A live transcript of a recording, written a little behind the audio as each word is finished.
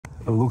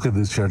Look at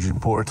this charging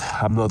port.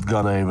 I'm not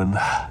gonna even...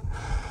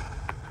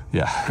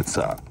 Yeah, it's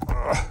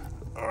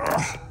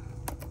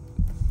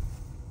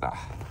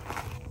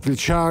the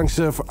chunks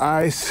of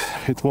ice,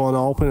 it won't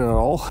open at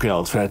all. Okay,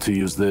 I'll try to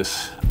use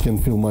this. Can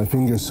feel my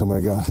fingers, oh my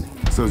god.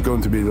 So it's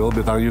going to be a little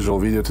bit unusual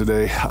video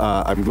today.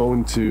 I'm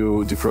going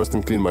to defrost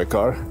and clean my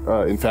car.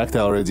 In fact, I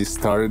already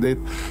started it,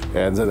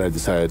 and then I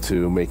decided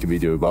to make a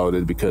video about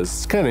it because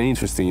it's kind of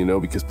interesting, you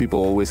know, because people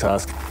always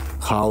ask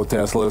how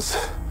Teslas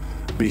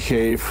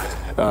behave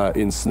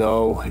in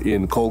snow,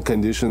 in cold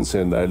conditions,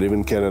 and I live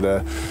in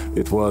Canada.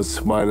 It was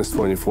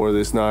 -24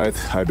 this night.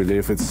 I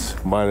believe it's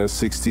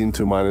 -16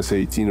 to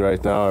 -18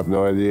 right now. I have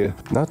no idea.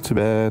 Not too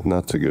bad,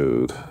 not too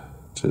good.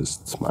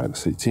 Just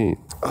 -18.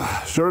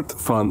 Short,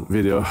 fun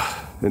video.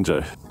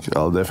 Enjoy.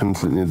 I'll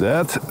definitely need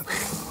that.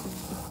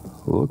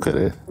 Look at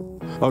it.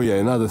 Oh yeah,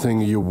 another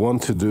thing you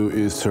want to do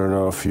is turn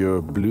off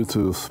your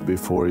Bluetooth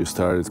before you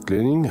start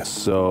cleaning,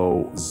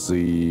 so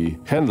the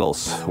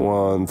handles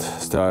won't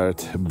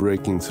start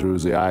breaking through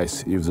the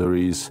ice if there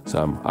is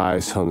some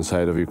ice on the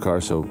side of your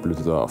car, so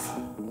Bluetooth off.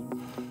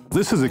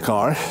 This is a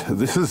car,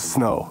 this is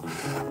snow.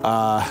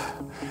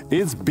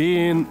 It's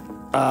been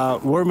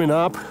warming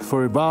up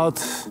for about,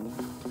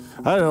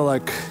 I don't know,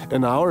 like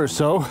an hour or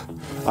so.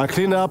 I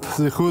cleaned up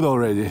the hood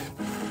already.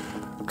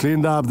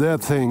 Cleaned up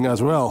that thing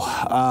as well.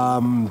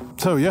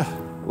 So yeah,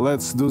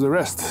 let's do the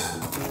rest.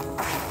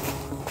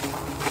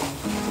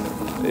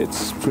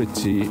 It's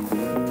pretty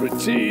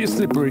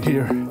slippery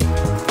here.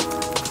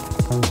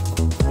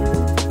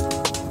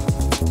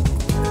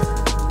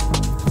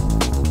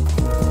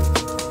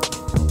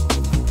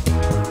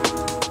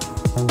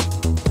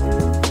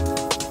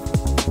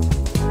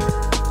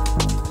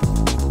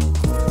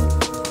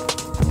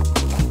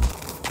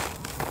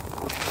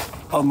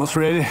 Almost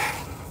ready.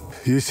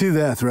 You see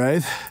that,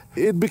 right?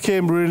 It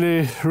became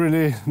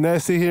really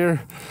nasty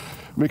here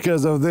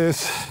because of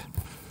this,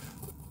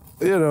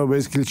 you know,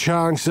 basically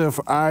chunks of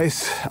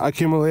ice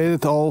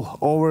accumulated all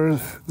over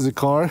the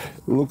car.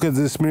 Look at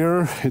this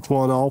mirror, it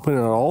won't open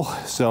at all,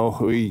 so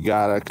we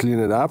gotta clean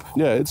it up.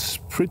 Yeah, it's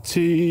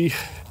pretty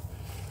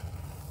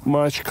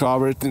much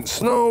covered in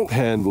snow.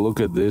 And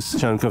look at this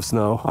chunk of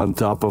snow on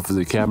top of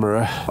the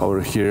camera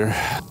over here.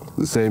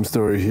 The same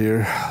story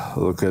here.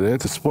 Look at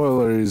it. The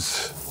spoiler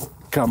is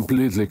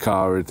completely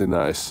covered in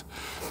ice.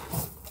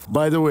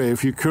 By the way,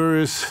 if you're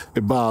curious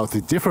about a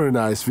different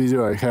ice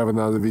video, I have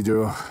another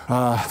video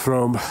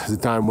from the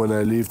time when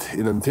I lived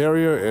in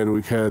Ontario and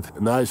we had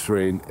an ice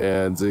rain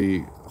and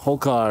the whole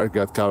car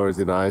got covered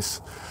in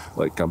ice,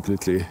 like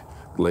completely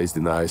glazed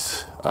in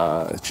ice.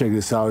 Check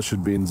this out, it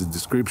should be in the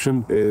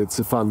description. It's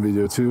a fun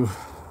video too,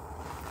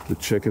 to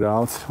check it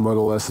out.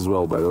 Model S as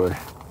well, by the way.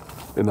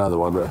 Another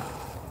one there.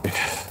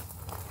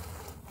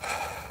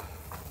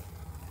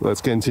 Let's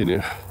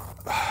continue.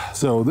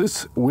 So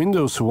this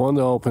windows won't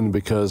open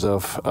because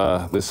of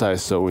this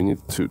ice, so we need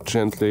to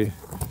gently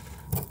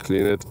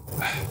clean it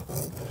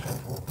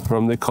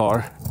from the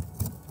car.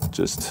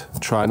 Just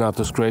try not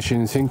to scratch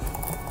anything.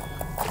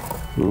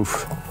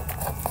 Oof.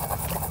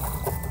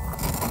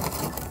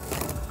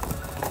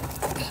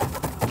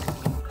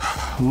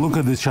 Look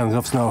at this chunk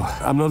of snow.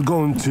 I'm not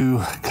going to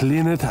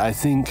clean it. I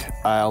think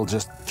I'll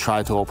just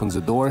try to open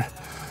the door.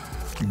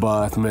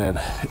 But man,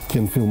 I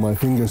can feel my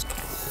fingers.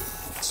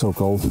 So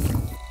cold.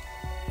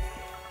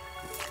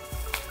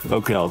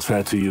 Okay, I'll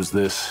try to use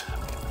this.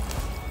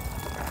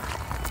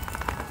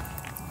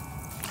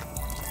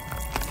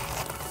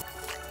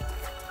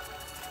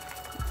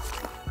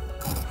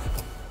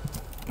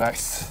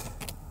 Nice.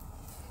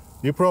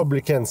 You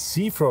probably can't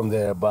see from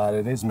there, but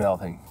it is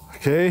melting.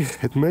 Okay,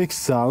 it makes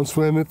sounds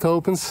when it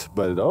opens,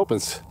 but it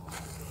opens.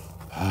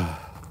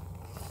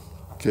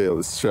 Okay,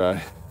 let's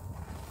try.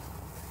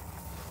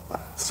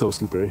 So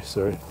slippery,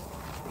 sorry.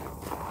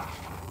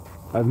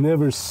 I've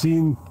never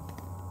seen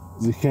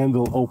the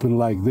handle open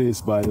like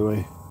this, by the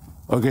way.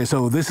 Okay,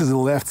 so this is the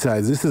left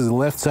side. This is the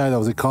left side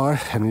of the car,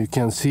 and you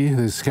can see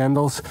these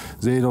handles.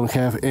 They don't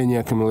have any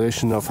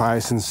accumulation of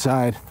ice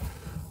inside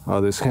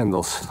of these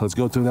handles. Let's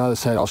go to another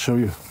side. I'll show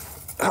you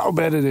how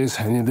bad it is.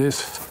 I need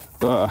this.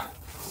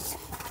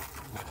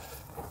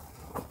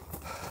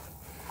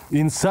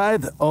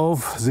 Inside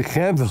of the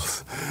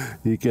handles,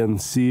 you can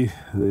see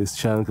this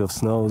chunk of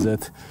snow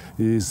that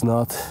is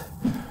not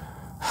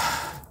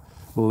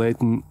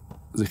letting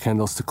the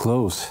handles to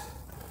close.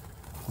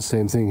 The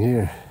same thing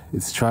here.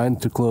 It's trying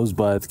to close,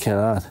 but it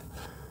cannot.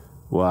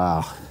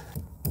 Wow.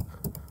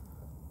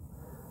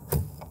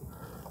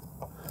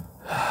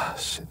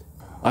 Shit.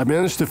 I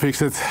managed to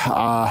fix it.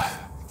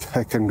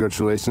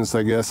 Congratulations,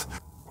 I guess.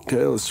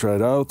 Okay, let's try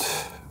it out.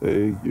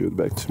 Hey, give it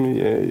back to me.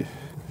 Hey.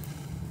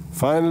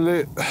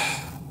 Finally.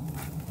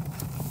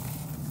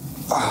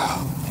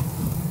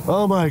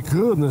 Oh my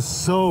goodness,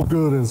 so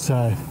good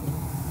inside.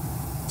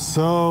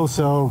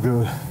 So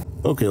good.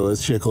 Okay,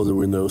 let's check all the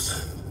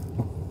windows.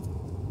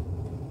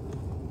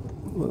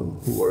 Well,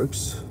 it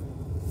works.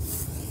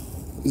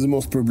 Is the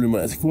most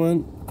problematic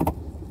one.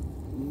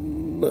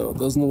 No, it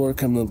doesn't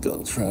work. I'm not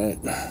gonna try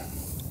it.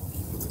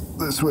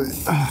 This way.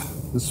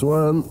 This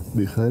one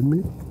behind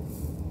me.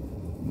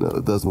 No,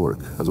 it doesn't work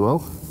as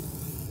well.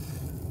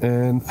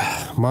 And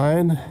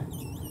mine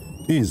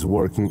is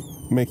working,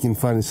 making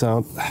funny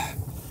sound.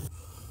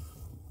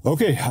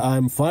 Okay,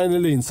 I'm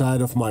finally inside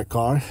of my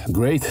car.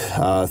 Great,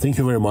 thank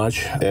you very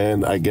much.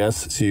 And I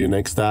guess see you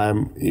next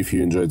time. If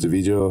you enjoyed the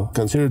video,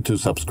 consider to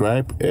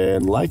subscribe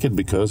and like it,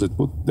 because it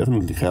would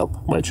definitely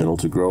help my channel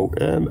to grow,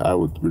 and I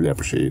would really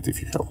appreciate it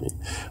if you help me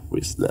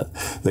with that.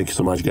 Thank you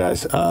so much,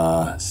 guys.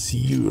 See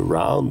you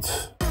around.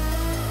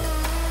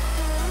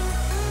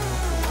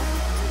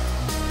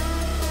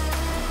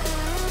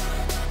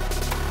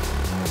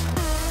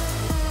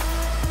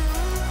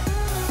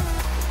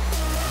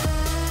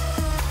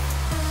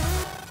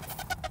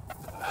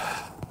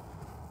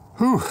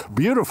 Whew,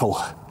 beautiful.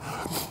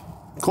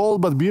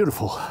 Cold but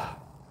beautiful.